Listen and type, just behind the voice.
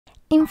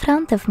In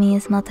front of me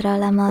is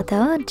Motorola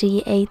Moto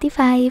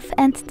G85,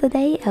 and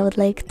today I would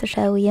like to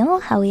show you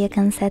how you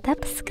can set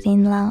up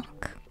screen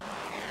lock.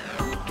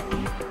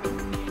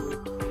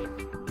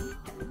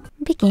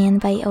 Begin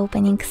by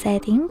opening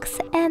Settings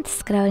and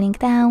scrolling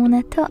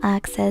down to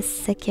access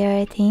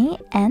Security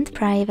and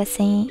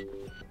Privacy.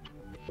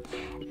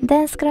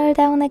 Then scroll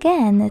down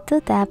again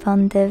to tap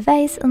on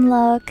Device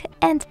Unlock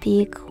and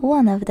pick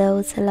one of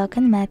those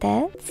login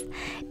methods,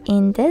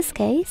 in this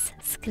case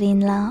Screen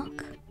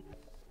Lock.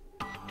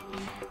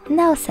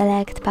 Now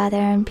select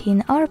pattern,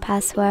 pin or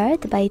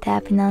password by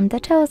tapping on the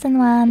chosen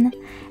one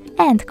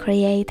and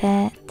create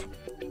it.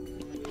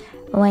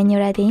 When you're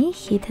ready,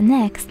 hit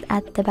Next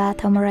at the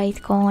bottom right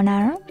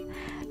corner,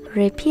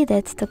 repeat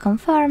it to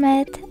confirm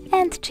it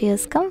and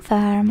choose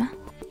Confirm.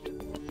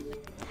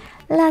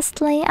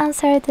 Lastly,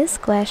 answer this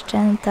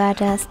question to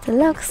adjust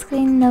lock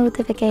screen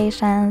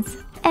notifications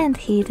and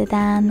hit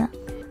Done.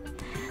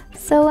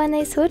 So when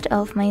I switch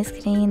off my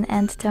screen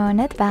and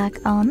turn it back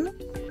on,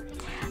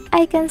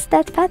 icons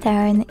that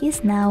pattern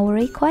is now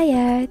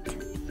required.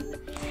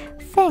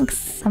 Thanks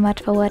so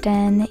much for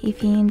watching.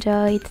 If you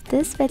enjoyed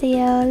this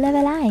video, leave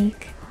a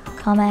like,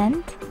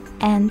 comment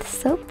and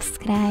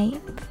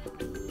subscribe.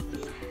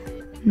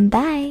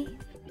 Bye!